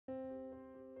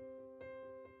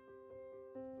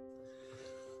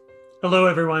Hello,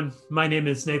 everyone. My name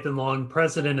is Nathan Long,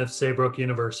 president of Saybrook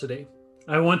University.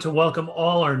 I want to welcome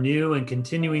all our new and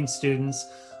continuing students,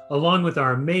 along with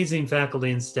our amazing faculty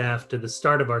and staff, to the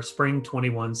start of our Spring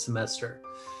 21 semester.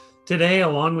 Today,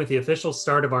 along with the official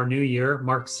start of our new year,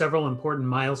 marks several important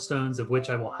milestones, of which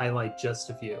I will highlight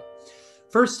just a few.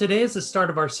 First, today is the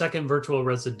start of our second virtual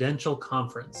residential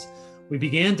conference. We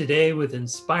began today with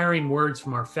inspiring words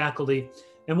from our faculty,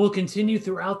 and we'll continue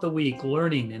throughout the week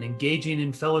learning and engaging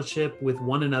in fellowship with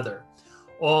one another,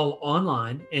 all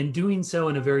online, and doing so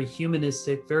in a very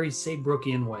humanistic, very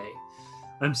Saybrookian way.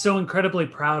 I'm so incredibly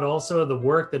proud also of the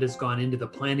work that has gone into the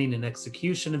planning and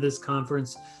execution of this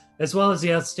conference, as well as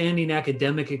the outstanding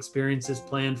academic experiences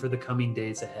planned for the coming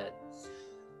days ahead.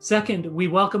 Second, we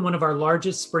welcome one of our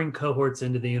largest spring cohorts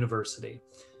into the university.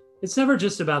 It's never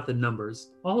just about the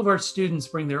numbers. All of our students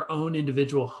bring their own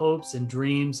individual hopes and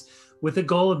dreams with the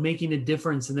goal of making a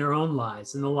difference in their own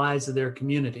lives and the lives of their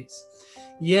communities.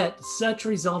 Yet, such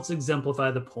results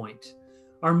exemplify the point.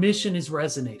 Our mission is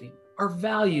resonating, our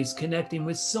values connecting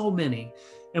with so many,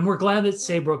 and we're glad that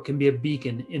Saybrook can be a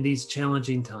beacon in these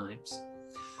challenging times.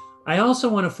 I also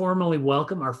want to formally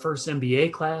welcome our first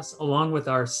MBA class, along with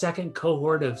our second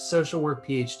cohort of social work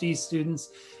PhD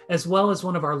students, as well as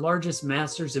one of our largest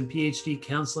master's and PhD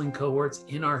counseling cohorts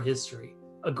in our history.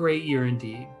 A great year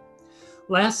indeed.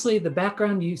 Lastly, the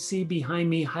background you see behind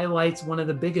me highlights one of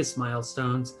the biggest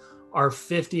milestones, our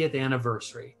 50th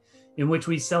anniversary, in which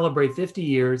we celebrate 50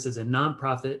 years as a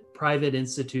nonprofit private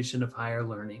institution of higher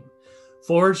learning.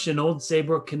 Forged in Old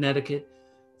Saybrook, Connecticut,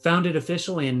 founded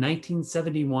officially in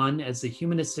 1971 as the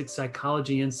Humanistic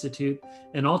Psychology Institute,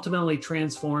 and ultimately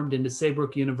transformed into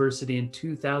Saybrook University in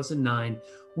 2009,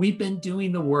 we've been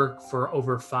doing the work for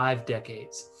over 5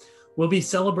 decades. We'll be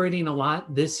celebrating a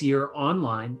lot this year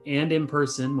online and in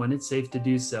person when it's safe to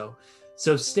do so.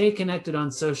 So stay connected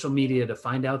on social media to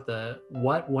find out the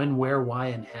what, when, where, why,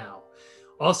 and how.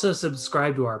 Also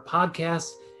subscribe to our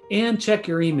podcast and check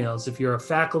your emails if you're a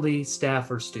faculty, staff,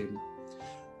 or student.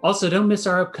 Also, don't miss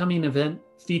our upcoming event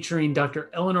featuring Dr.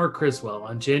 Eleanor Criswell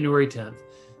on January 10th,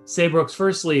 Saybrook's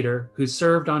first leader who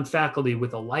served on faculty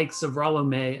with the likes of Rollo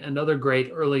May and other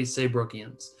great early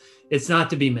Saybrokians. It's not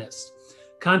to be missed.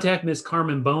 Contact Ms.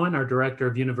 Carmen Bowen, our Director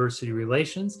of University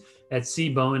Relations, at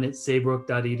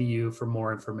cbowen@saybrook.edu for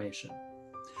more information.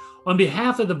 On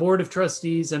behalf of the Board of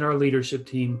Trustees and our leadership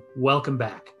team, welcome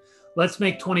back. Let's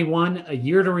make 21 a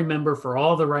year to remember for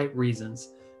all the right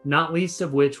reasons, not least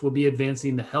of which will be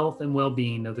advancing the health and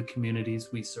well-being of the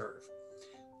communities we serve.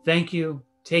 Thank you,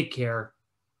 take care,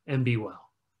 and be well.